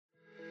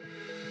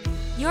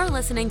You're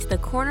listening to the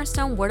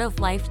Cornerstone Word of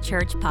Life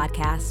Church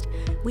podcast.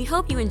 We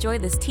hope you enjoy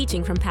this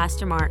teaching from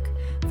Pastor Mark.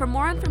 For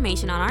more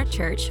information on our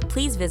church,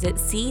 please visit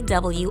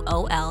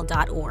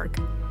cwol.org.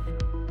 Come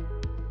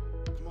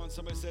on,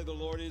 somebody say the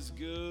Lord is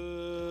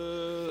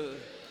good.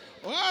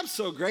 Well, I'm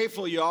so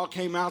grateful you all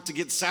came out to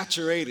get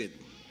saturated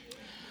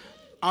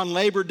on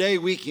Labor Day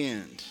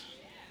weekend.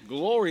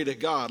 Glory to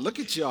God. Look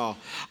at y'all.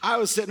 I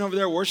was sitting over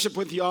there worshiping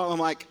with y'all. I'm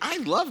like, I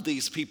love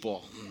these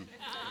people.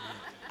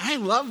 I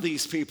love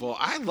these people.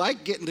 I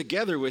like getting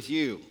together with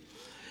you.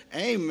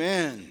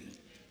 Amen.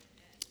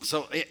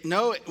 So,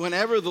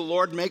 whenever the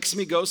Lord makes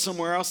me go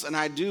somewhere else, and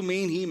I do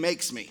mean He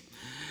makes me,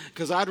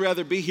 because I'd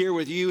rather be here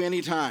with you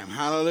anytime.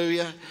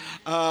 Hallelujah.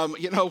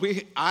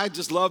 I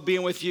just love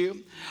being with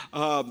you.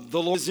 The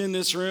Lord is in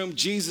this room.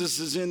 Jesus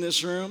is in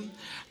this room.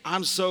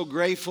 I'm so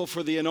grateful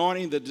for the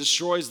anointing that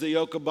destroys the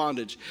yoke of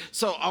bondage.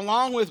 So,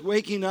 along with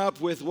waking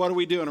up with, what are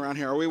we doing around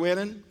here? Are we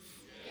winning?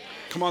 Yes.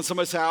 Come on,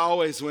 somebody say, I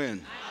always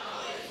win.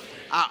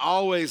 I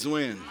always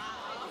win.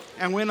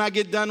 And when I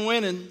get done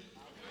winning,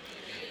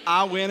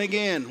 I win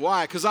again.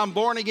 Why? Because I'm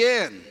born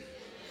again.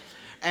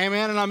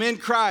 Amen. And I'm in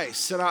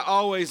Christ, and I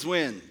always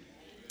win.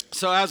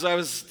 So as I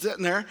was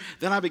sitting there,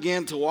 then I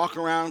began to walk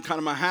around. Kind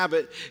of my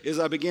habit is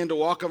I began to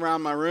walk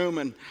around my room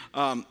and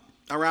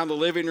around the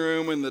living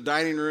room and the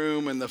dining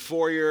room and the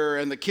foyer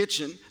and the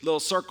kitchen, little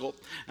circle.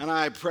 And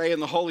I pray in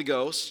the Holy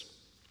Ghost.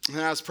 And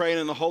I was praying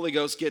in the Holy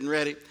Ghost, getting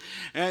ready.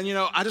 And,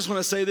 I just want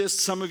to say this.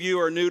 Some of you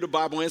are new to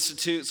Bible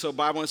Institute. So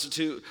Bible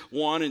Institute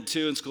 1 and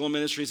 2 and School of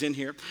Ministry is in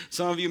here.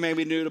 Some of you may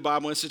be new to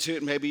Bible Institute,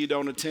 and maybe you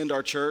don't attend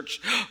our church.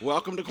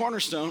 Welcome to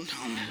Cornerstone.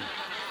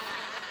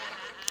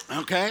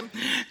 Okay?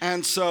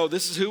 And so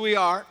this is who we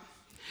are.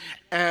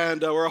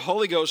 And we're a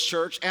Holy Ghost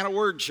church and a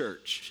Word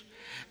church.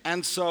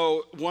 And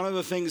so one of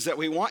the things that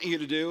we want you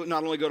to do,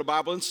 not only go to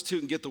Bible Institute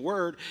and get the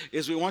Word,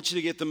 is we want you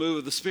to get the move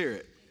of the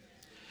Spirit.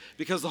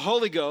 Because the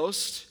Holy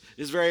Ghost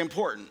is very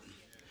important.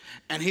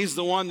 And He's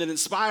the one that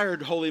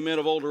inspired holy men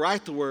of old to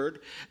write the Word.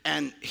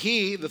 And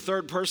He, the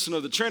third person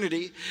of the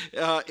Trinity,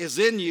 is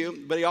in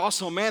you, but He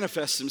also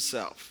manifests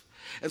Himself.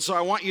 And so I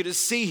want you to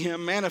see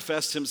Him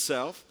manifest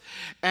Himself.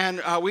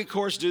 And we, of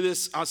course, do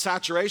this on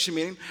saturation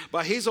meeting,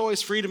 but He's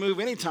always free to move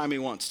anytime He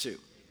wants to.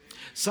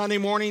 Sunday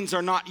mornings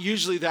are not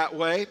usually that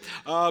way,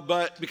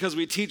 but because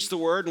we teach the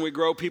Word and we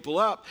grow people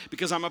up,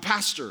 because I'm a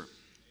pastor.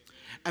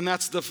 And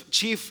that's the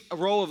chief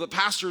role of the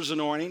pastor's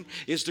anointing,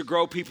 is to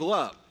grow people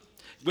up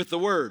with the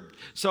Word.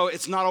 So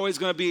it's not always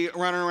going to be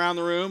running around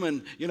the room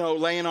and,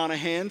 laying on of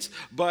hands,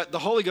 but the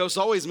Holy Ghost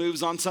always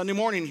moves on Sunday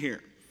morning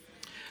here.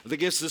 The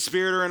gifts of the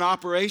Spirit are in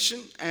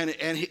operation, and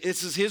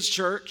this is His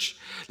church.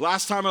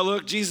 Last time I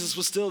looked, Jesus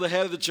was still the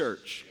head of the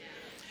church.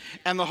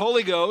 And the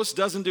Holy Ghost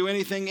doesn't do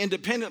anything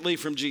independently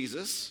from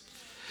Jesus.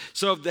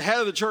 So if the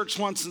head of the church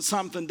wants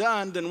something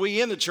done, then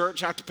we in the church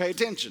have to pay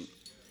attention.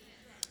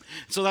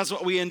 So that's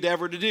what we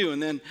endeavor to do.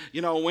 And then,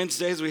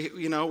 Wednesdays, we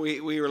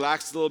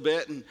relax a little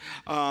bit. And,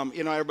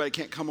 everybody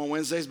can't come on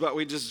Wednesdays, but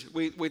we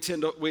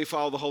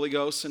follow the Holy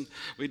Ghost and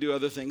we do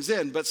other things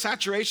then. But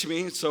saturation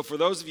meetings, so for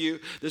those of you,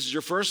 this is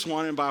your first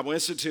one in Bible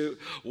Institute,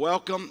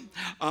 welcome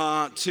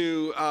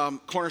to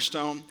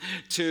Cornerstone,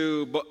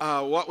 to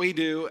what we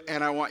do,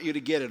 and I want you to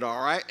get it,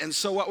 all right? And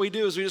so what we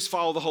do is we just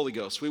follow the Holy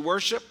Ghost. We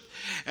worship,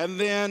 and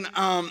then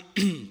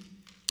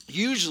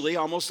usually,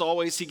 almost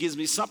always, He gives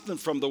me something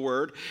from the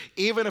Word.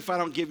 Even if I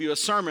don't give you a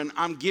sermon,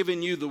 I'm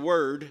giving you the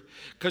Word,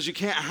 because you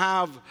can't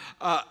have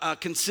a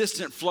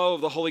consistent flow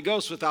of the Holy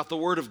Ghost without the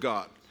Word of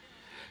God.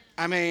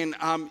 I mean,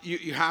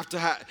 you have to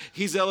have,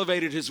 He's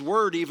elevated His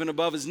Word even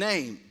above His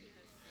name.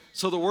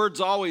 So the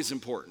Word's always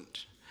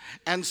important.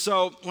 And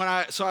so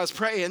I was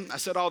praying, I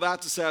said all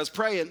that to say I was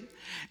praying,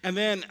 and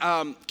then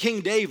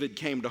King David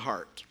came to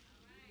heart.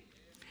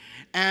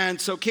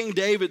 And so King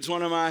David's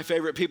one of my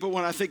favorite people.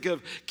 When I think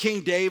of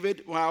King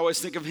David, when I always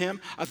think of him,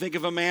 I think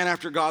of a man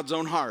after God's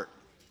own heart.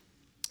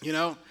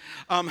 How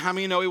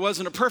many know he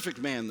wasn't a perfect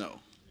man, though?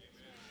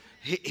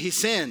 He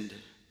sinned,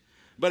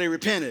 but he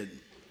repented.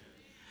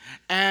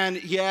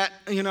 And yet,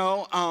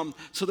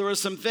 so there were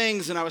some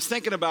things, and I was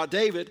thinking about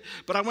David,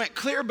 but I went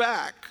clear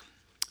back.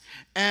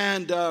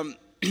 And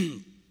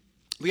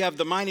we have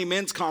the Mighty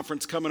Men's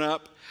Conference coming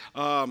up.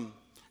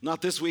 Not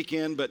this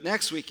weekend, but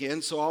next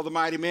weekend. So all the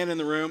mighty men in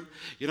the room,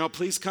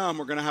 please come.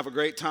 We're going to have a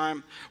great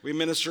time. We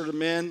minister to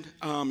men.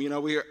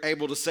 We are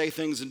able to say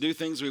things and do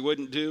things we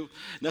wouldn't do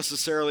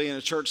necessarily in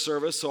a church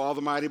service. So all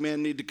the mighty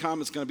men need to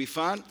come. It's going to be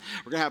fun.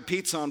 We're going to have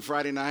pizza on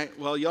Friday night.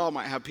 Well, y'all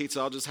might have pizza.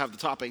 I'll just have the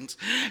toppings.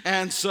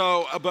 And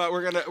so, but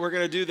we're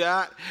going to do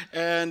that.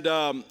 And,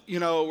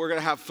 we're going to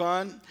have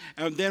fun.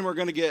 And then we're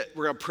going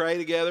to pray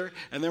together.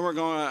 And then we're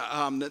going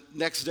to, the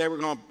next day, we're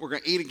going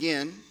to eat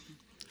again.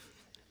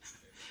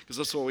 Because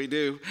that's what we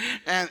do.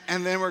 And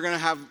then we're going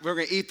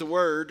to eat the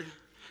Word,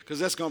 because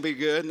that's going to be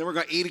good. And then we're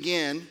going to eat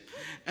again.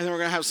 And then we're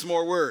going to have some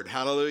more Word.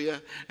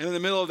 Hallelujah. And in the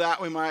middle of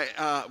that, we're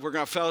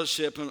going to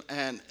fellowship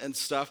and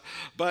stuff.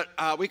 But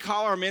we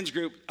call our men's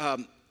group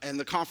and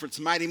the conference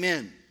Mighty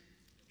Men.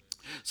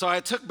 So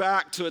I took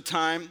back to a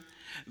time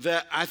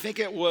that I think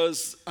it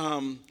was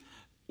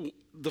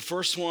the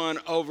first one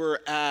over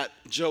at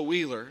Joe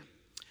Wheeler,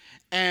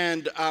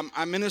 and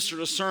I ministered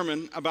a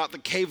sermon about the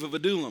cave of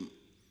Adullam.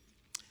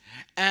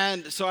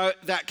 And so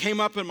that came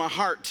up in my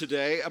heart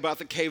today about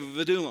the cave of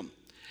Adullam.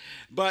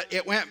 But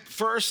it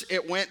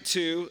went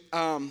to,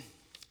 I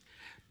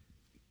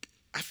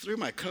threw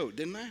my coat,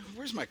 didn't I?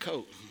 Where's my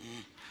coat?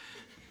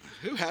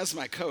 Who has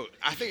my coat?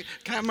 Can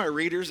I have my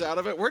readers out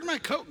of it? Where'd my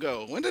coat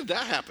go? When did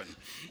that happen?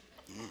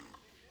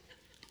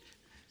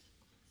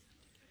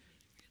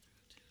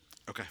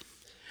 Okay.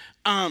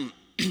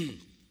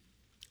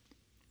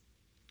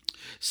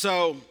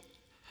 So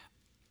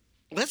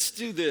let's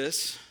do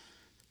this.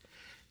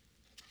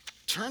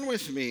 Turn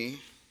with me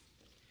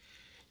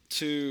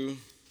to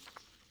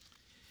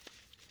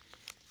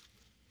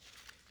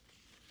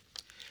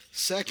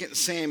 2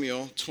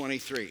 Samuel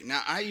 23.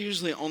 Now, I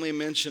usually only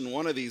mention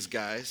one of these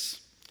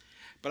guys,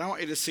 but I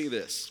want you to see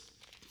this.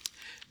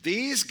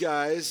 These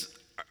guys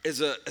is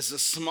a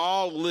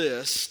small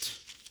list,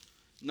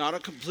 not a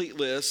complete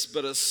list,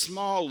 but a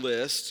small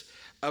list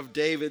of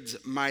David's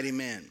mighty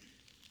men.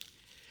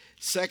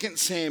 2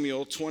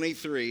 Samuel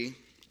 23,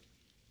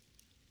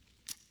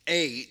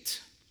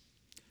 8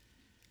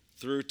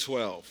 through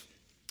 12.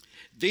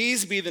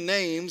 These be the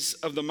names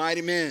of the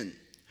mighty men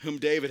whom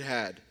David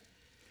had.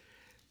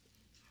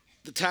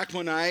 The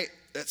Tachmonite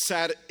that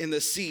sat in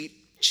the seat,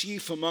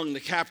 chief among the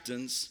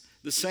captains,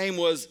 the same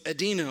was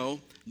Adino,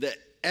 the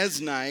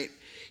Eznite.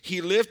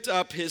 He lift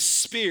up his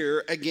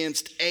spear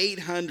against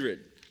 800.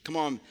 Come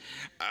on,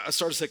 I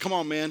started to say, come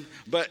on, men,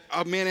 but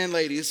men and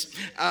ladies.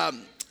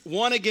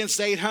 One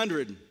against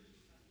 800,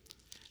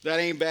 that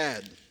ain't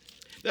bad.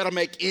 That'll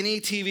make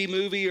any TV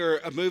movie or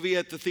a movie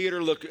at the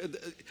theater look,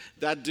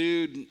 that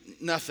dude,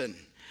 nothing.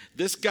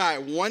 This guy,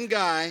 one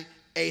guy,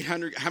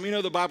 800. How many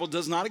know the Bible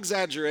does not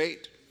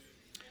exaggerate?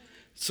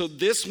 So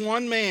this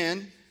one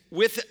man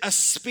with a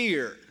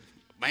spear,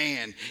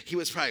 man, he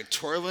was probably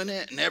twirling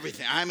it and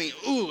everything. I mean,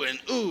 ooh, and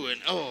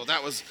oh,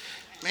 that was,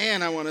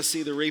 man, I want to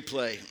see the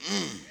replay.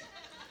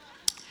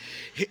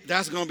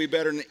 That's going to be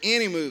better than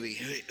any movie.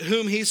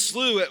 Whom he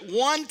slew at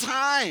one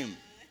time.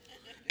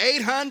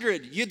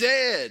 800, you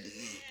dead.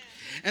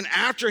 And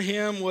after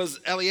him was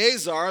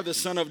Eleazar, the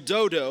son of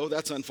Dodo.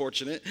 That's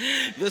unfortunate.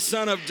 The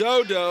son of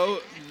Dodo,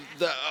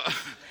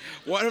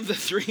 one of the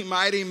three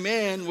mighty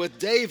men with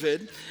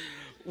David,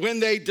 when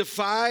they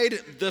defied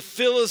the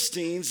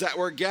Philistines that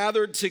were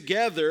gathered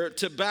together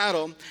to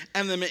battle,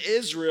 and the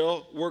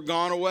Israel were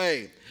gone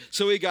away.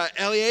 So we got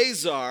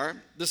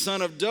Eleazar, the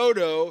son of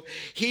Dodo.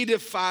 He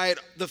defied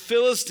the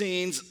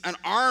Philistines, an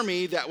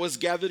army that was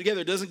gathered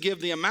together. It doesn't give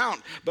the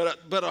amount,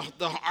 but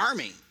the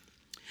army.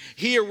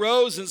 He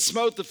arose and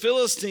smote the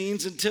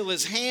Philistines until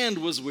his hand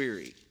was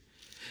weary.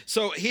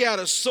 So he had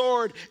a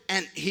sword,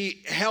 and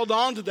he held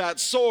on to that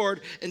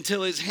sword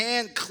until his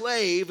hand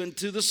clave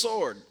into the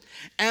sword.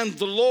 And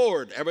the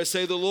Lord, everybody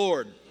say the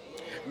Lord,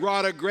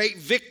 wrought a great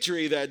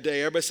victory that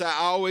day. Everybody say, I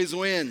always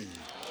win.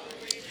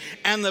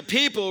 And the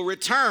people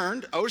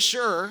returned, oh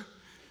sure,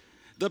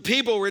 the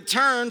people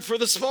returned for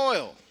the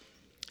spoil.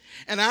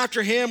 And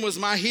after him was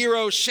my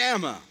hero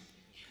Shammah,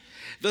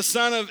 the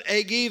son of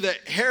Agi the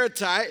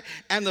Haritite,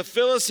 and the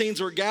Philistines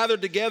were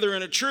gathered together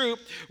in a troop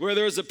where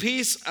there was a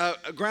piece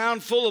of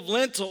ground full of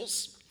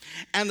lentils,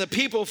 and the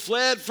people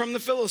fled from the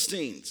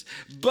Philistines.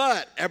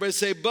 But, everybody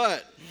say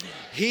but,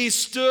 he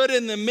stood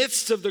in the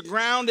midst of the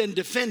ground and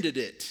defended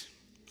it,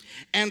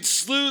 and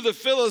slew the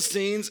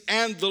Philistines,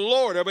 and the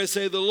Lord, everybody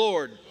say the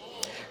Lord,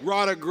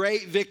 wrought a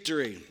great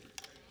victory.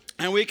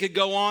 And we could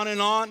go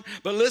on,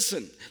 but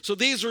listen, so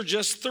these were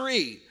just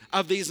three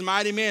of these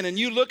mighty men, and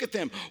you look at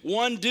them.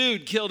 One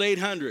dude killed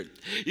 800.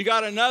 You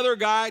got another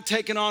guy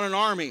taking on an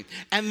army,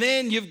 and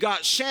then you've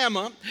got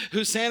Shammah,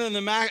 who's standing in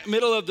the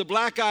middle of the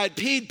black-eyed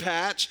peed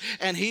patch,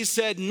 and he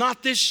said,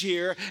 not this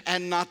year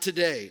and not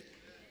today.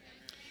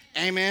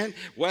 Amen.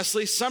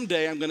 Wesley,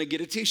 someday I'm going to get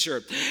a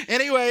t-shirt.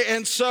 Anyway,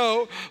 and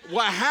so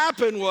what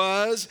happened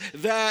was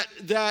that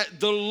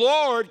the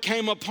Lord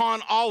came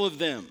upon all of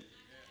them.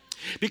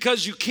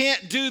 Because you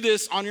can't do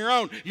this on your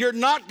own. You're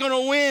not going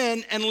to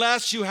win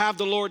unless you have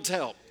the Lord's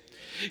help.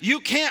 You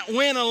can't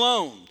win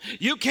alone.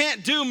 You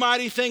can't do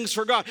mighty things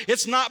for God.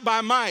 It's not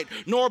by might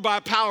nor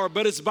by power,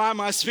 but it's by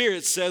my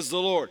Spirit, says the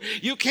Lord.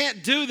 You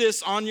can't do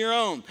this on your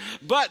own.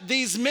 But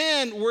these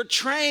men were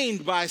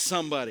trained by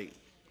somebody.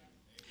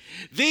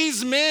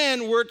 These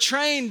men were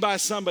trained by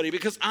somebody,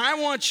 because I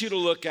want you to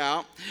look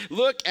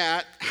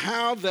at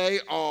how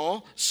they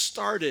all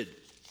started.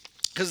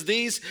 Because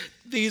these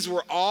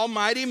were all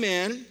mighty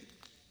men,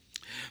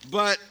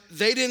 but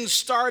they didn't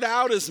start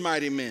out as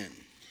mighty men.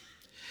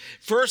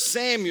 1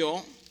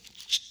 Samuel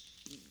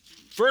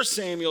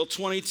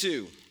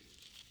 22.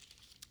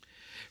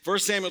 1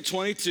 Samuel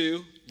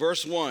 22,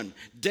 verse 1.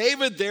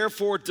 David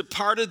therefore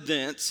departed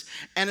thence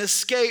and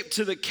escaped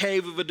to the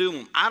cave of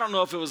Adullam. I don't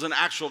know if it was an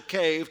actual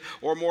cave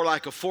or more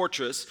like a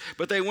fortress,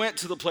 but they went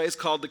to the place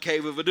called the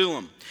cave of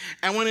Adullam.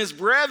 And when his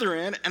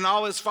brethren and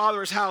all his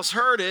father's house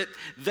heard it,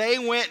 they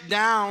went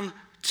down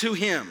to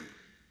him.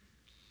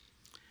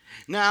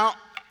 Now,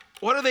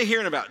 what are they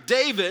hearing about?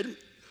 David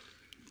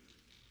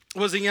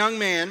was a young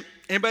man.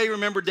 Anybody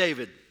remember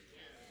David?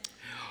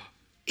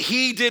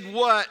 He did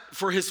what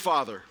for his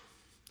father?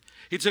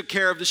 He took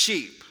care of the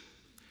sheep,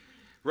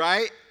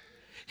 right?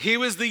 He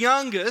was the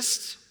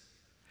youngest,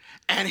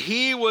 and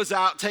he was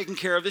out taking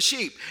care of the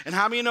sheep. And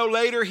how many know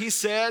later he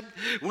said,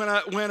 when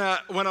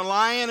a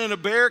lion and a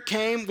bear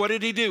came, what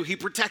did he do? He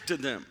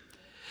protected them.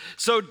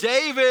 So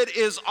David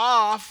is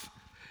off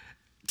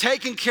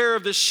taking care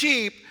of the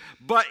sheep,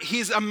 but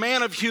he's a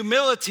man of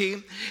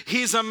humility.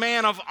 He's a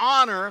man of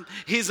honor.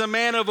 He's a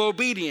man of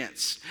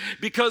obedience.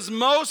 Because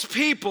most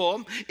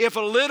people, if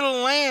a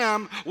little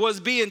lamb was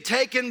being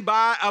taken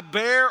by a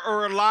bear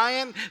or a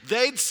lion,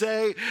 they'd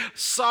say,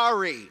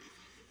 sorry.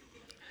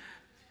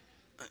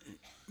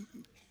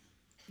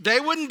 They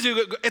wouldn't do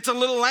it. It's a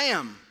little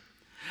lamb.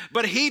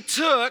 But he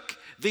took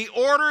the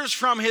orders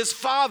from his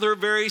father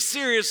very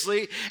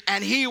seriously,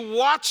 and he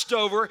watched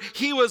over.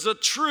 He was a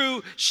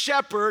true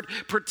shepherd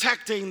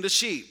protecting the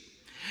sheep.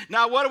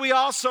 Now, what do we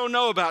also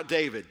know about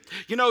David?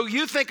 You know,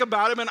 you think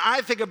about him, and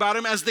I think about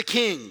him as the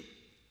king,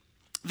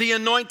 the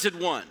anointed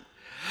one.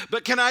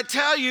 But can I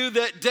tell you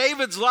that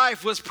David's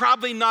life was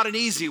probably not an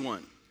easy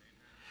one?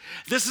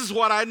 This is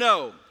what I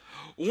know.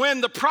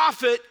 When the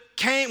prophet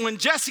came, when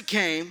Jesse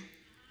came,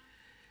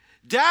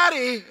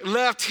 Daddy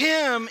left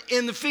him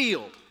in the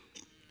field.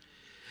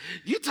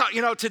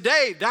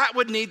 Today that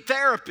would need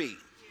therapy.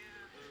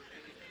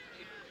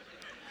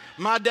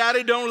 My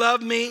daddy don't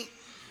love me.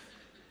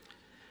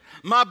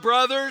 My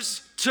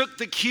brothers took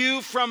the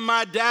cue from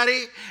my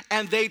daddy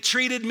and they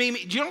treated me.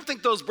 You don't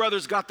think those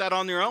brothers got that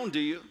on their own, do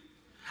you?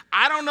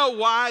 I don't know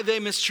why they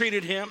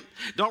mistreated him.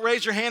 Don't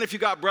raise your hand if you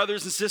got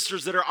brothers and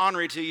sisters that are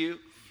honorary to you.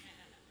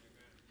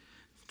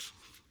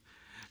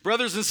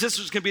 Brothers and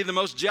sisters can be the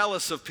most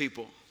jealous of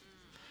people.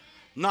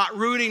 Not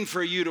rooting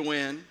for you to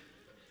win.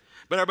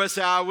 But everybody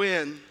say, I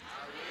win.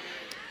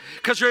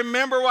 Because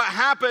remember what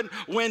happened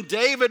when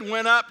David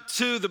went up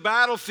to the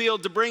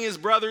battlefield to bring his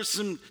brothers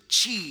some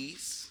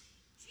cheese,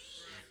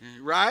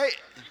 right?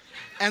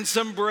 And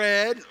some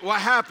bread. What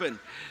happened?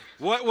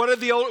 What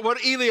did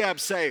Eliab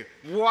say?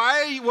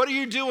 What are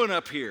you doing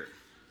up here?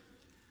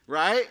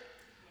 Right?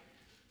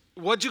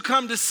 What'd you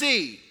come to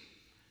see?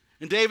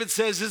 And David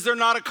says, is there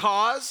not a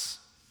cause?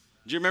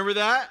 Do you remember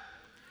that?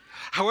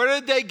 Where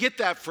did they get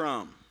that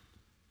from?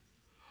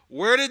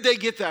 Where did they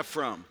get that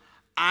from?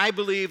 I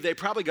believe they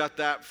probably got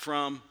that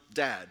from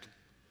Dad.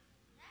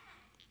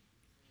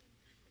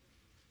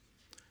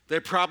 They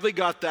probably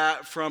got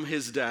that from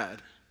his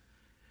dad.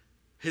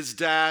 His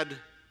dad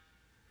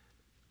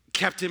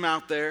kept him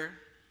out there.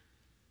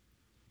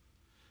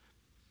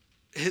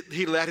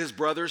 He let his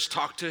brothers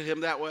talk to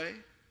him that way.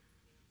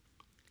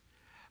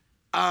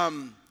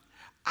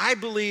 I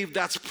believe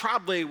that's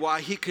probably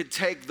why he could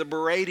take the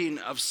berating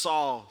of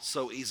Saul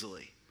so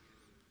easily.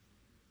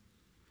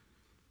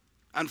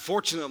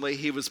 Unfortunately,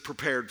 he was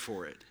prepared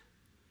for it.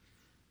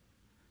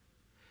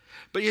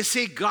 But you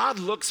see, God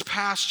looks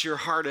past your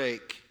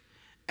heartache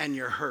and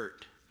your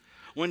hurt.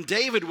 When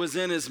David was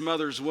in his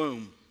mother's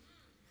womb,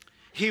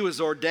 he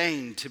was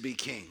ordained to be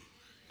king.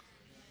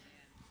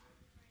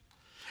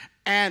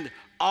 And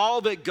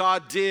all that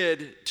God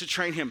did to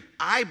train him,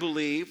 I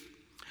believe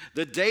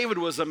that David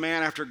was a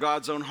man after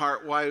God's own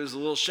heart while he was a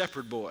little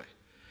shepherd boy,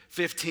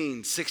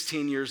 15,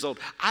 16 years old.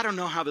 I don't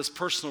know how this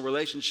personal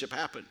relationship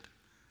happened,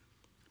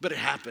 but it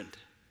happened.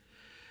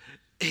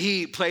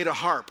 He played a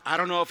harp. I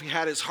don't know if he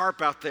had his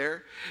harp out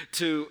there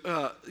to,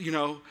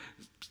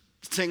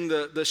 sing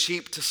the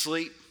sheep to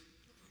sleep.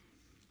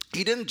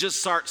 He didn't just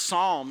start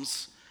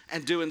psalms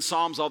and doing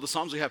psalms, all the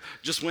psalms we have,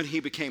 just when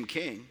he became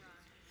king.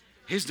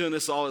 He's doing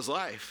this all his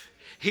life.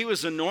 He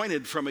was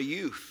anointed from a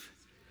youth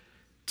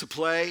to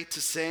play,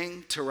 to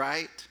sing, to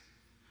write.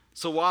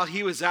 So while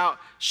he was out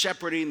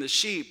shepherding the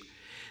sheep,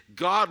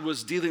 God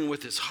was dealing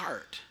with his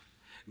heart.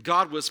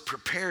 God was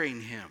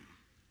preparing him.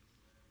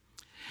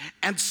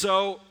 And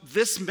so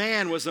this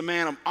man was a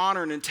man of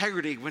honor and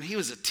integrity when he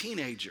was a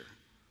teenager.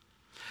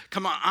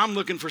 Come on, I'm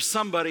looking for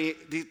some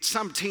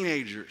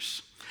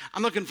teenagers.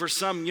 I'm looking for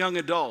some young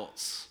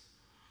adults.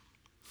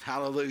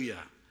 Hallelujah.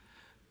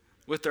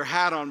 With their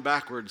hat on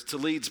backwards to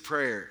lead's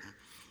prayer.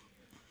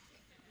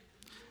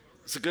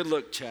 It's a good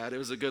look, Chad. It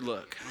was a good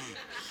look.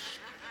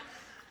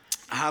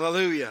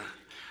 Hallelujah.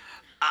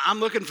 I'm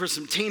looking for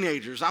some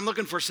teenagers. I'm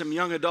looking for some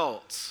young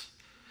adults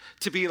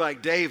to be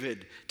like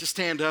David, to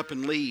stand up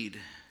and lead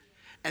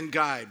and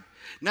guide.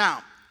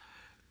 Now,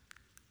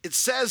 it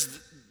says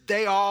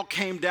they all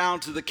came down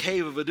to the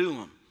cave of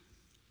Adullam,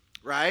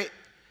 right?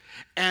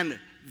 And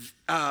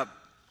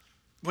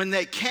when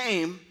they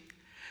came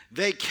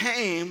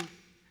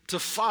to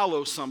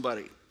follow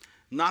somebody,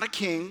 not a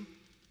king.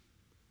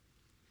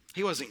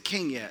 He wasn't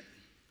king yet.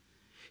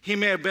 He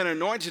may have been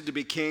anointed to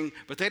be king,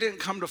 but they didn't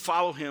come to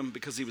follow him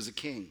because he was a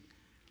king.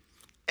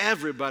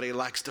 Everybody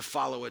likes to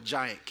follow a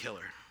giant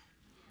killer.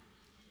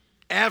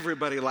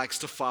 Everybody likes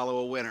to follow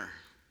a winner.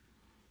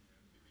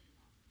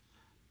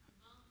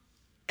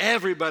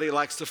 Everybody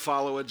likes to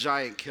follow a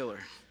giant killer.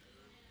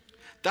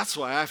 That's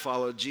why I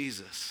followed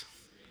Jesus.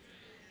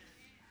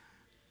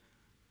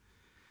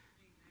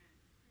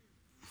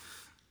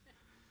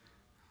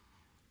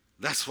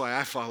 That's why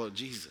I follow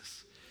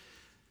Jesus,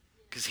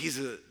 because he's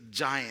a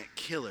giant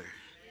killer.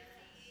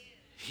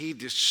 He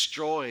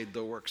destroyed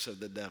the works of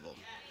the devil.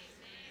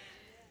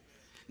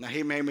 Now,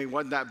 he maybe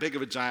wasn't that big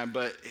of a giant,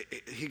 but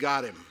he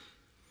got him.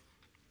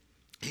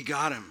 He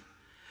got him.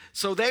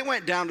 So they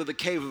went down to the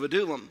cave of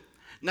Adullam.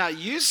 Now,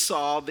 you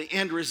saw the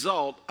end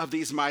result of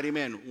these mighty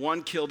men.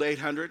 One killed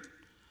 800.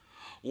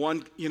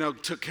 One,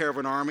 took care of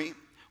an army.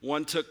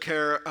 One took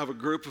care of a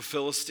group of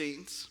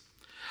Philistines.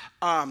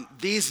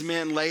 These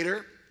men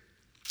later,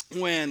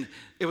 when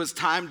it was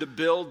time to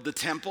build the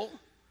temple,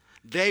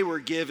 they were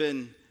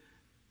given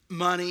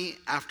money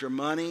after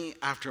money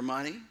after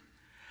money.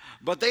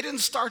 But they didn't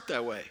start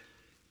that way,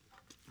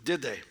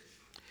 did they?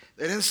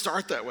 They didn't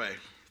start that way.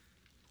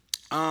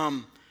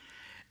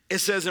 It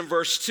says in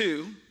verse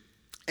 2,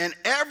 and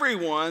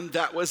everyone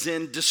that was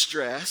in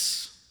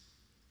distress,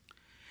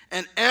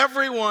 and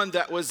everyone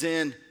that was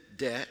in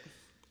debt,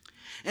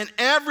 and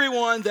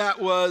everyone that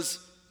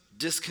was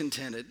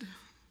discontented.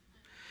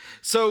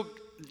 So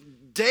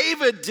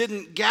David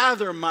didn't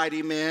gather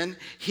mighty men.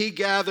 He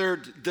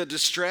gathered the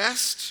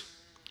distressed,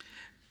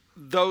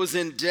 those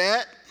in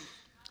debt,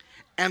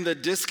 and the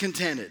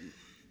discontented.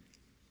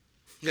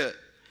 Good.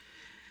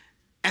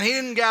 And he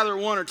didn't gather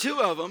one or two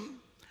of them.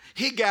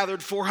 He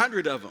gathered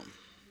 400 of them.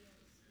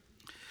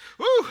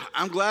 Woo,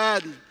 I'm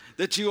glad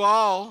that you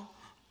all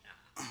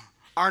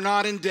are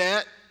not in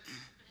debt.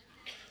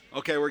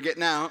 Okay, we're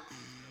getting out.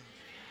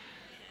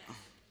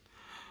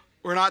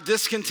 We're not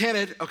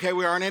discontented. Okay,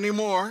 we aren't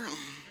anymore.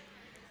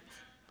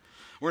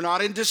 We're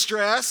not in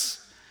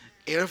distress.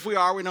 If we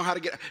are, we know how to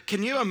get.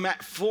 Can you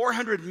imagine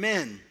 400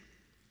 men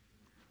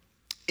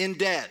in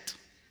debt,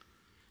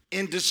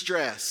 in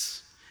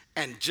distress,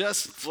 and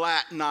just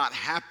flat not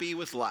happy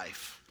with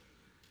life?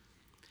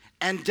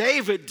 And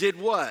David did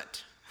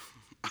what?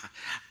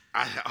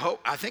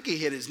 I think he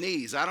hit his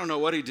knees. I don't know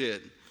what he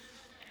did.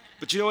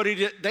 But you know what he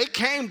did? They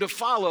came to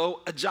follow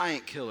a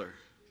giant killer.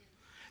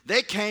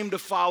 They came to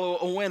follow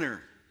a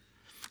winner.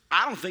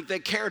 I don't think they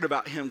cared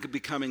about him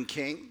becoming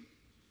king.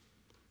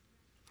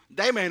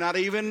 They may not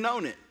have even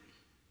known it.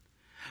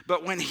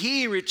 But when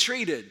he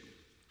retreated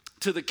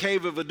to the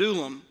cave of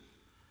Adullam,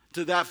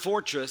 to that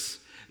fortress,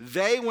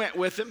 they went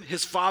with him.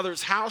 His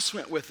father's house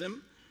went with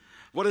him.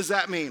 What does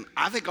that mean?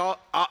 I think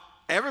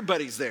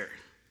everybody's there.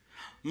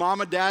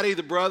 Mama, daddy,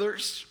 the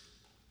brothers.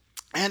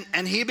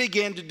 And he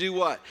began to do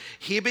what?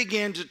 He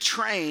began to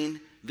train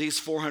these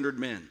 400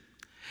 men.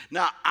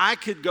 Now, I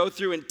could go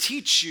through and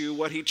teach you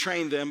what he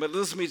trained them, but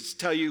let me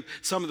tell you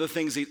some of the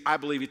things I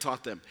believe he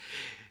taught them.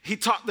 He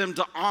taught them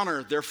to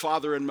honor their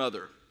father and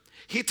mother.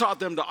 He taught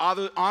them to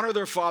honor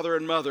their father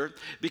and mother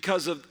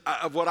because of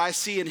what I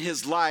see in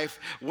his life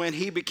when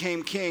he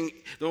became king.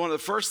 One of the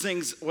first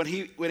things when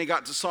he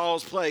got to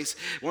Saul's place,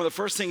 one of the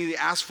first things he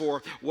asked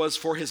for was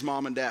for his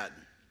mom and dad,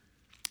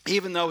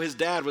 even though his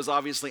dad was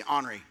obviously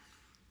ornery.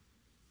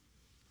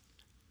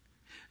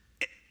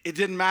 It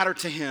didn't matter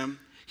to him.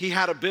 He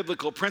had a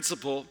biblical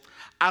principle.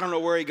 I don't know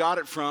where he got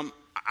it from.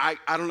 I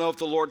don't know if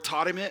the Lord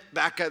taught him it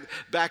back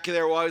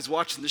there while he was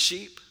watching the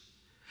sheep.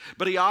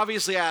 But he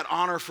obviously had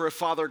honor for a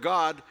father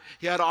God.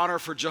 He had honor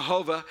for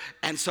Jehovah.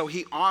 And so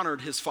he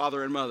honored his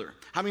father and mother.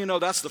 How many of you know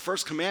that's the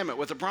first commandment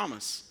with a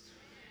promise?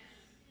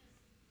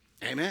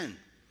 Amen.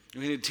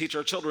 We need to teach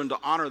our children to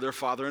honor their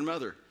father and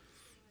mother.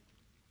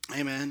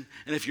 Amen.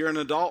 And if you're an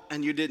adult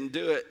and you didn't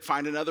do it,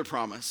 find another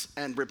promise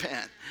and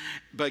repent,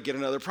 but get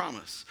another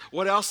promise.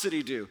 What else did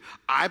he do?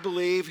 I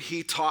believe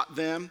he taught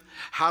them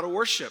how to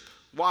worship.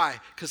 Why?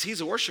 Because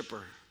he's a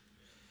worshiper.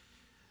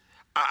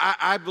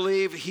 I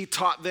believe he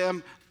taught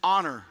them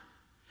honor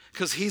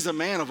because he's a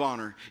man of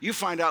honor. You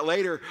find out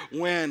later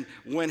when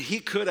he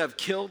could have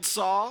killed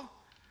Saul,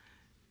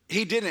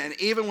 he didn't. And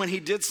even when he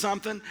did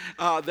something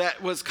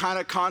that was kind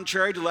of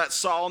contrary to let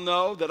Saul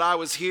know that I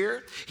was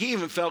here, he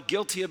even felt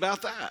guilty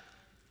about that.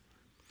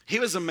 He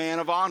was a man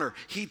of honor.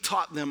 He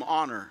taught them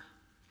honor.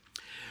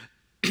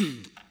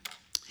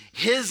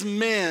 His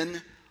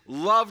men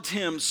loved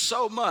him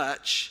so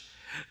much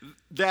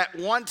that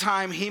one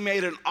time he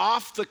made an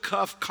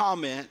off-the-cuff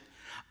comment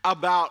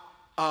about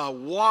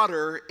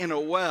water in a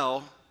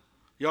well.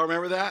 Y'all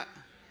remember that?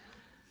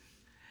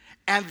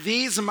 And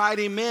these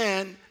mighty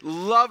men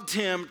loved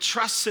him,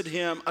 trusted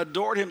him,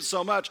 adored him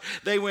so much,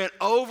 they went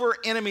over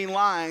enemy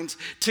lines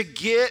to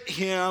get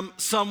him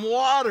some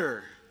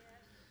water.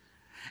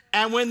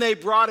 And when they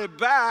brought it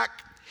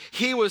back,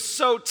 he was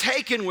so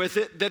taken with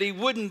it that he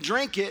wouldn't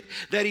drink it,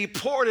 that he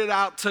poured it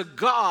out to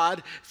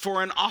God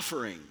for an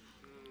offering,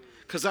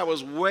 because that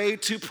was way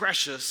too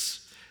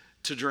precious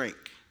to drink.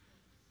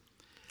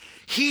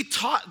 He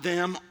taught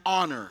them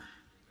honor.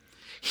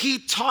 He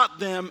taught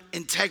them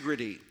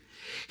integrity.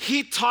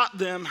 He taught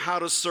them how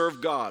to serve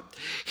God.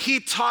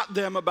 He taught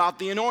them about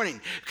the anointing.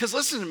 Because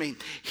listen to me,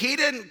 he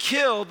didn't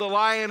kill the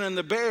lion and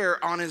the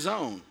bear on his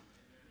own.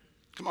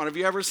 Come on, have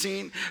you ever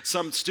seen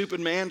some stupid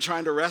man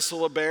trying to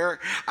wrestle a bear?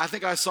 I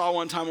think I saw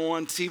one time on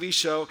one TV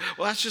show.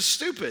 Well, that's just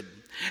stupid.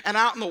 And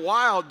out in the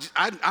wild,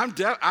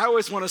 I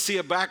always want to see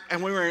a back,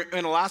 and when we were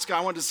in Alaska, I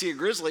wanted to see a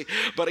grizzly,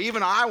 but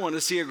even I want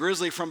to see a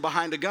grizzly from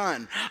behind a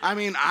gun. I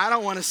mean, I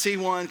don't want to see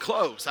one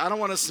close. I don't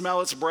want to smell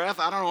its breath.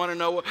 I don't want to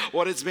know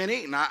what it's been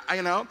eating. I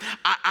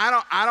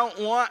don't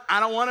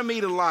want to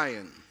meet a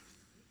lion.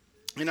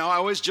 You know, I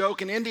always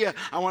joke in India,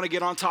 I want to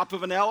get on top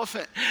of an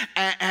elephant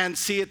and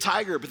see a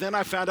tiger, but then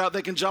I found out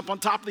they can jump on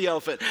top of the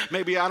elephant.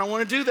 Maybe I don't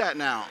want to do that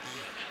now.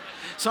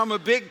 So I'm a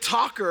big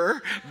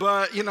talker,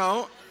 but you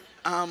know,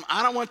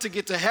 I don't want to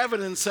get to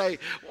heaven and say,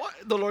 what?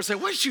 The Lord say,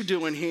 what you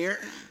doing here?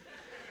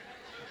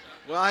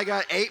 Well, I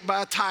got ate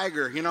by a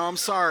tiger. You know, I'm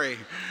sorry.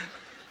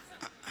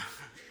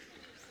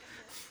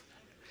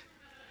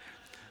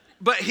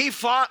 But he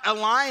fought a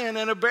lion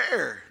and a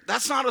bear.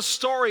 That's not a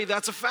story,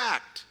 that's a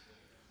fact.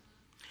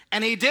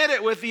 And he did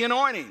it with the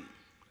anointing.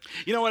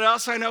 You know what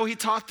else I know he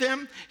taught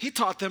them? He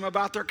taught them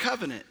about their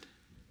covenant.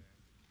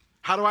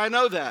 How do I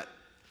know that?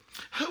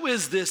 Who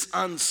is this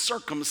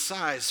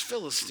uncircumcised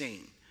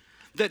Philistine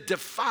that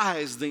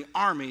defies the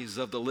armies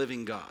of the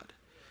living God?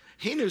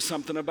 He knew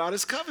something about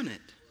his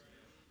covenant.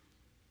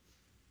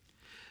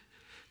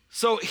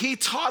 So he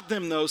taught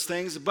them those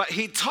things, but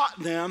he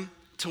taught them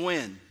to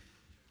win.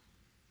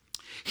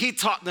 He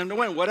taught them to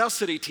win. What else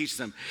did he teach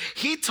them?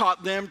 He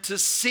taught them to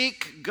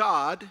seek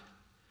God.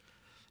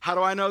 How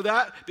do I know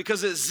that?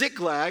 Because at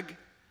Ziklag,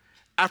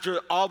 after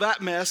all that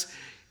mess,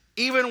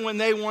 even when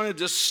they wanted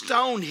to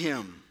stone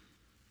him,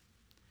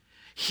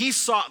 he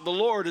sought the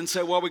Lord and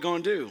said, what are we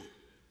going to do?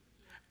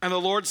 And the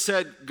Lord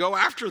said, go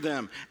after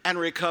them and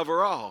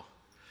recover all.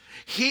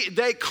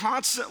 They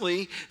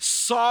constantly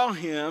saw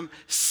him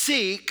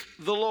seek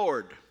the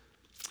Lord.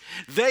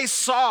 They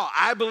saw,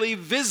 I believe,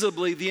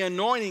 visibly the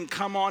anointing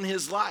come on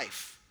his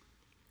life.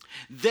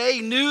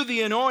 They knew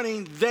the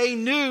anointing, they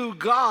knew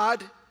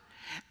God,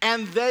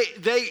 and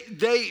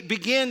they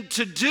began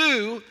to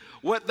do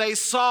what they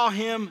saw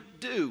him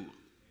do.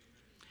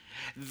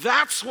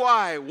 That's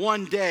why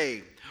one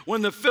day,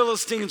 when the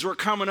Philistines were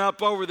coming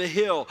up over the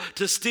hill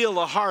to steal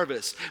the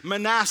harvest,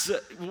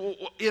 Manasseh,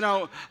 what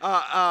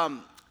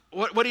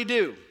did he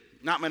do?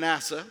 Not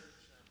Manasseh.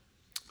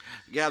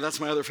 Yeah, that's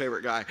my other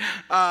favorite guy.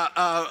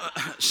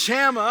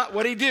 Shammah,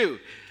 what did he do?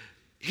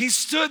 He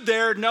stood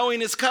there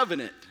knowing his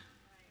covenant.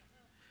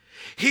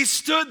 He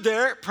stood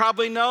there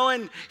probably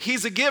knowing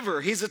he's a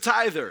giver, he's a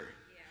tither.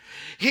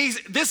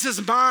 This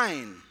is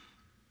mine.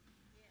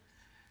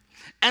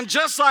 And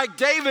just like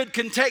David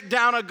can take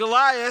down a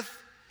Goliath,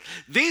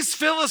 these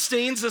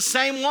Philistines, the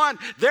same one,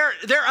 they're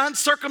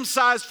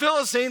uncircumcised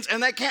Philistines,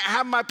 and they can't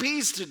have my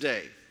peas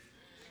today.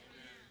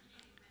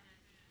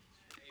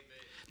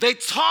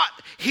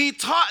 He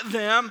taught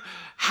them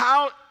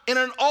how in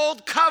an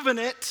old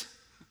covenant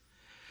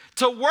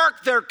to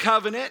work their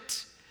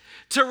covenant,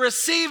 to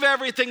receive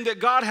everything that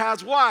God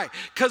has. Why?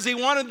 Because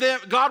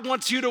God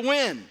wants you to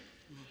win.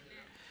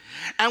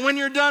 And when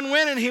you're done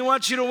winning, he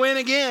wants you to win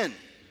again.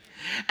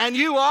 And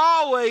we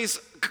always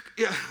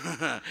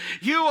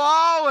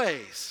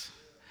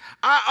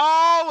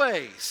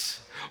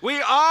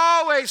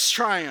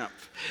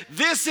triumph.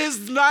 This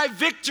is my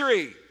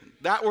victory.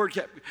 That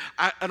word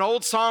an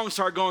old song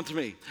started going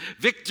through me.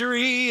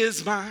 Victory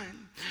is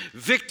mine.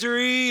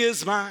 Victory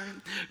is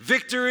mine.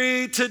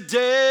 Victory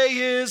today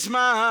is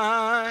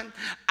mine.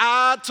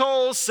 I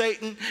told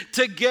Satan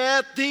to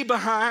get thee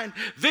behind.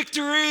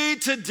 Victory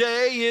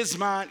today is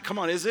mine. Come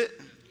on, is it?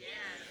 Yes.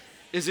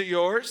 Is it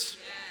yours?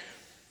 Yes.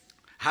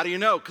 How do you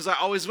know? Because I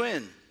always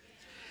win.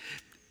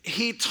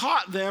 He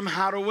taught them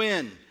how to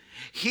win.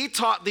 He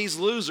taught these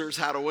losers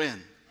how to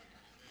win.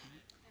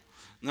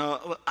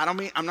 No,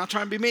 I'm not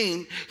trying to be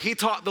mean. He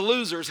taught the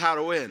losers how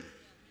to win.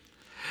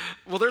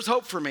 Well, there's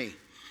hope for me.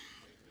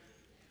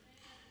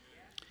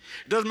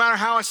 It doesn't matter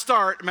how I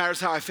start, it matters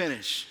how I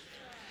finish.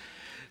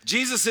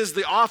 Jesus is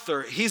the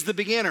author. He's the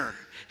beginner.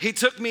 He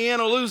took me in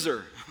a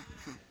loser,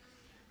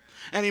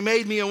 and he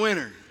made me a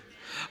winner.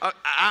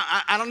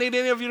 I don't need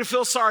any of you to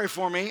feel sorry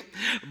for me,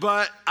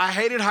 but I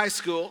hated high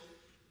school.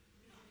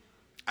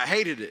 I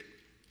hated it.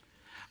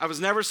 I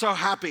was never so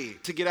happy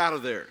to get out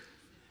of there.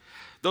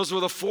 Those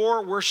were the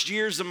 4 worst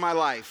years of my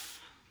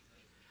life.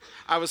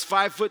 I was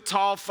 5 foot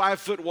tall, 5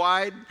 foot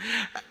wide,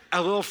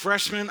 a little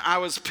freshman. I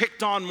was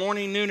picked on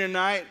morning, noon, and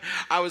night.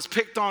 I was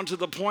picked on to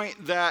the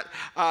point that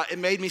it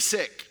made me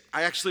sick.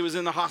 I actually was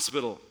in the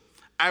hospital.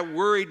 I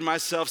worried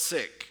myself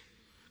sick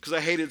because I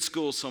hated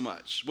school so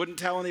much. Wouldn't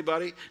tell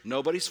anybody.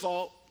 Nobody's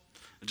fault.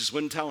 I just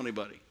wouldn't tell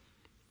anybody.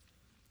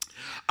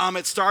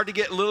 It started to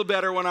get a little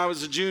better when I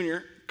was a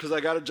junior because I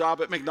got a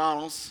job at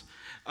McDonald's,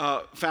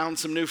 found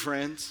some new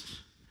friends.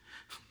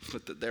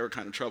 But they were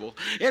kind of trouble.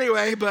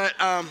 Anyway, but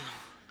I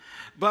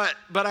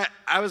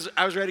was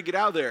ready to get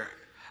out of there.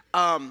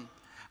 And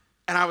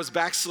I was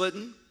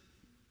backslidden.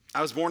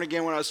 I was born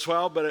again when I was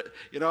 12, but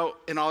in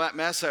all that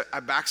mess, I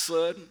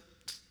backslid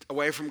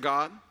away from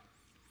God.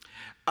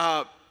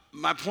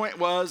 My point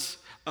was,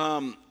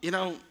 I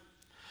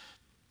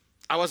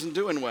wasn't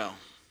doing well.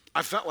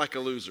 I felt like a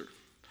loser.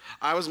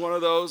 I was one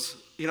of those,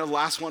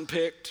 last one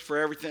picked for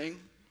everything,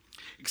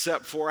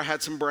 except for I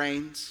had some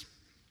brains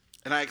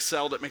and I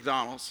excelled at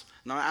McDonald's.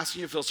 I'm not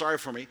asking you to feel sorry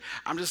for me.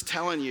 I'm just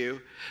telling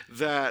you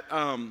that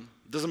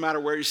doesn't matter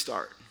where you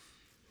start.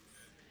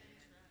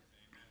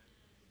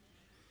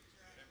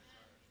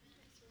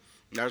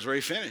 That's where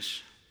you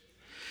finish.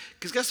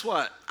 Because guess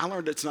what? I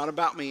learned it's not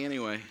about me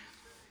anyway.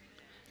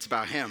 It's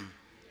about him.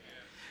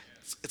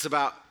 It's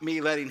about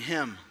me letting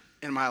him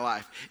in my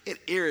life. It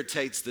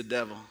irritates the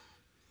devil.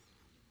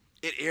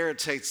 It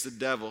irritates the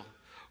devil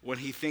when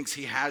he thinks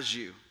he has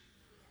you.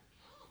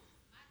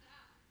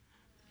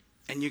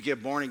 And you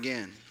get born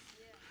again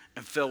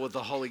and filled with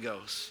the Holy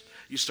Ghost.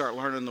 You start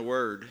learning the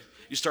word.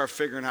 You start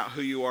figuring out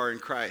who you are in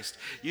Christ.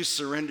 You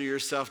surrender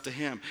yourself to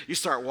him. You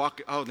start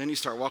walking, then you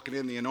start walking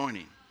in the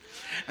anointing.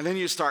 And then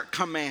you start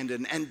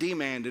commanding and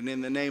demanding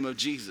in the name of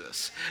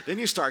Jesus. Then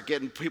you start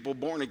getting people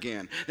born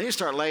again. Then you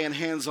start laying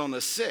hands on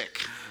the sick.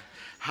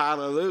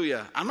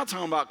 Hallelujah. I'm not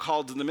talking about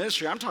called to the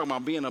ministry. I'm talking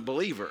about being a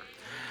believer.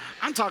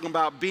 I'm talking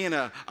about being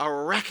a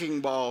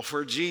wrecking ball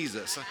for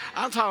Jesus.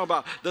 I'm talking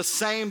about the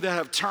same that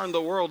have turned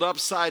the world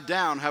upside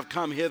down have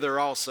come hither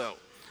also.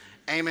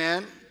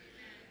 Amen.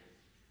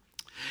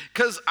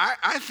 Because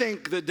I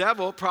think the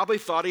devil probably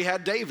thought he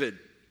had David,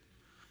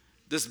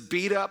 this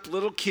beat up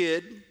little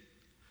kid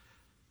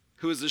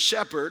who was a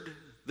shepherd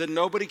that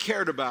nobody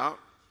cared about,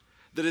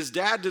 that his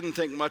dad didn't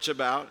think much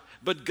about,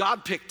 but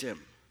God picked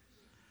him.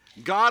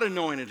 God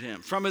anointed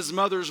him from his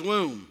mother's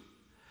womb.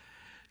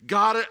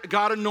 God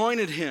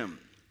anointed him.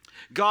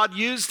 God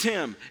used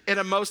him in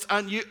a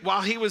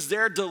while he was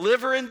there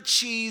delivering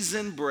cheese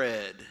and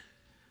bread.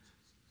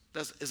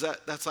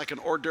 That's like an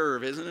hors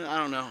d'oeuvre, isn't it? I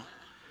don't know.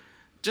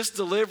 Just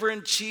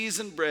delivering cheese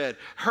and bread.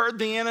 Heard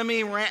the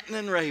enemy ranting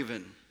and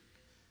raving.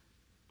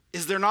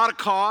 Is there not a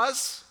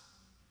cause?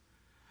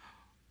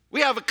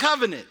 We have a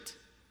covenant.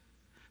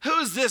 Who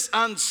is this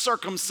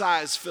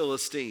uncircumcised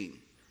Philistine?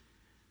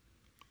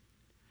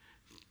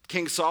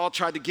 King Saul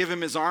tried to give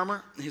him his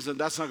armor. He said,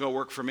 that's not going to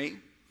work for me.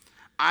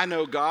 I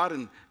know God,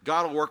 and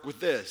God will work with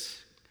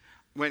this.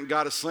 Went and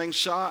got a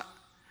slingshot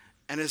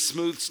and his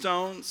smooth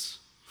stones.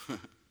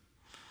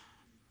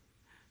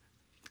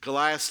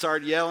 Goliath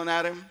started yelling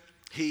at him.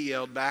 He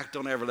yelled back,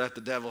 don't ever let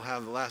the devil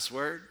have the last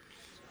word.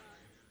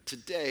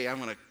 Today, I'm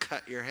going to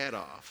cut your head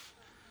off,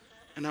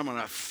 and I'm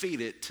going to feed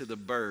it to the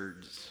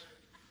birds.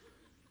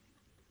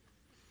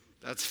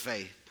 That's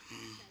faith.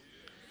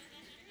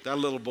 That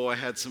little boy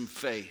had some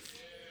faith.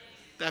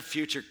 That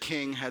future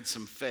king had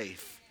some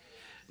faith.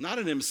 Not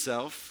in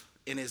himself,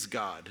 in his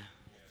God,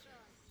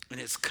 in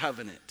his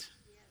covenant.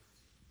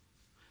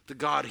 The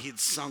God he'd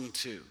sung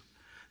to,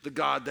 the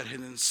God that had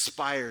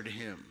inspired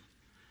him,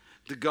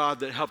 the God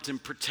that helped him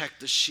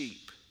protect the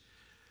sheep,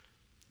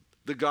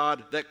 the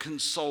God that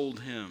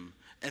consoled him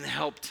and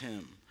helped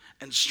him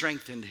and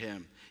strengthened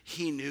him.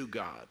 He knew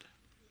God.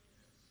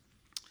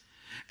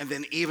 And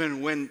then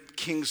even when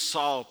King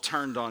Saul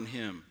turned on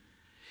him,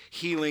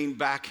 he leaned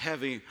back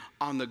heavy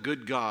on the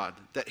good God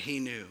that he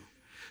knew.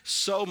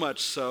 So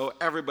much so,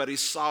 everybody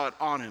saw it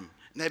on him.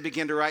 And they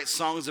began to write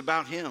songs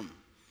about him.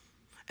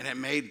 And it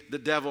made the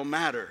devil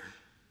matter.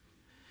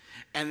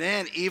 And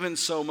then even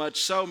so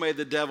much so made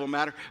the devil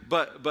matter.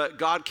 But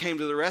God came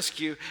to the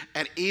rescue.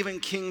 And even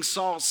King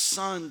Saul's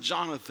son,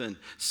 Jonathan,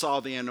 saw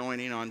the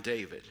anointing on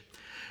David.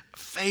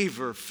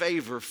 Favor,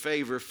 favor,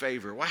 favor,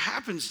 favor. What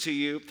happens to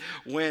you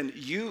when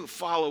you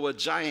follow a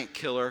giant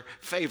killer?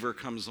 Favor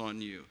comes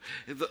on you.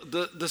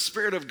 The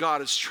Spirit of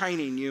God is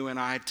training you and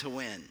I to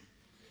win.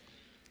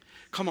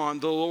 Come on,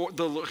 the Lord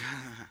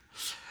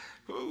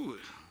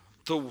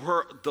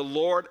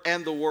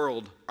and the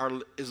world are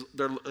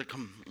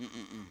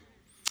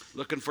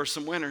looking for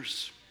some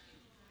winners,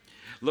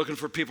 looking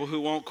for people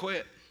who won't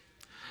quit,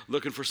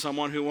 looking for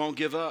someone who won't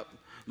give up,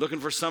 looking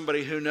for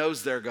somebody who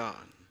knows their God.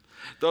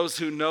 Those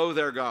who know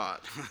their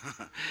God.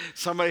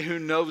 Somebody who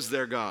knows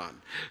their God.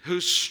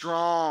 Who's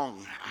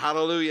strong,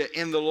 hallelujah,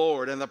 in the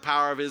Lord and the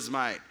power of his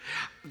might.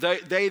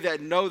 They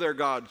that know their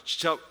God,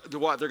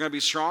 what? They're going to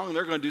be strong and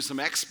they're going to do some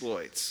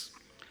exploits.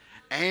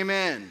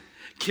 Amen.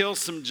 Kill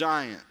some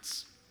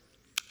giants.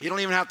 You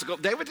don't even have to go.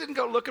 David didn't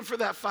go looking for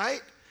that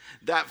fight.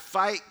 That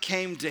fight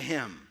came to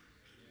him.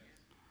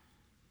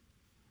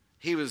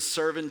 He was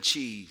serving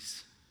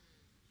cheese.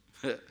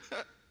 It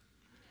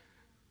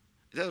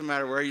doesn't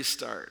matter where you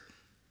start.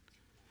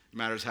 It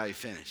matters how you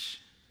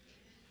finish.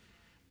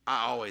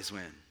 I always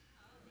win.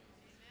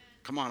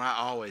 Come on, I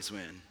always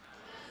win.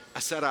 I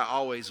said I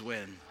always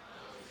win.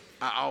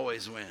 I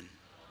always win.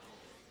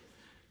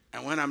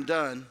 And when I'm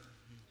done,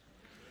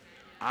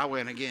 I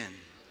win again.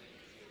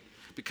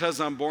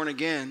 Because I'm born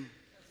again,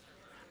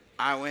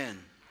 I win.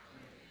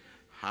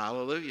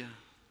 Hallelujah.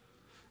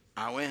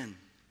 I win.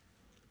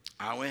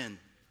 I win.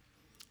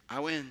 I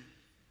win.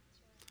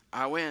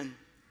 I win.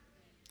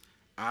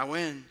 I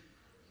win.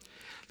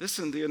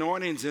 Listen, the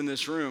anointing's in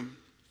this room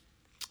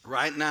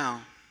right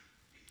now.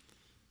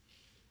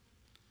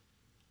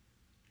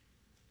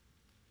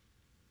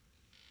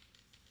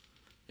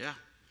 Yeah.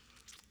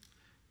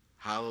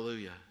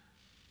 Hallelujah.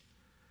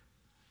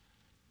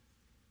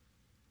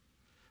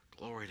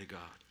 to God.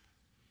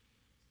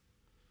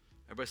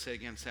 Everybody say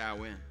again, say I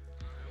win.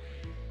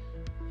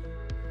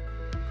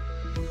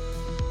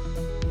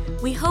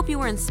 We hope you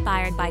were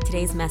inspired by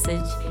today's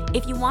message.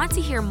 If you want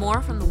to hear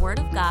more from the Word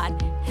of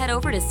God, head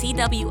over to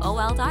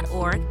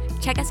cwol.org,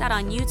 check us out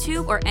on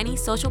YouTube or any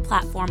social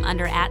platform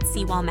under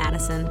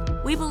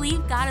 @CWALMadison. We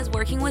believe God is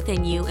working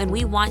within you, and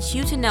we want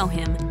you to know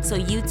Him so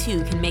you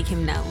too can make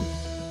Him known.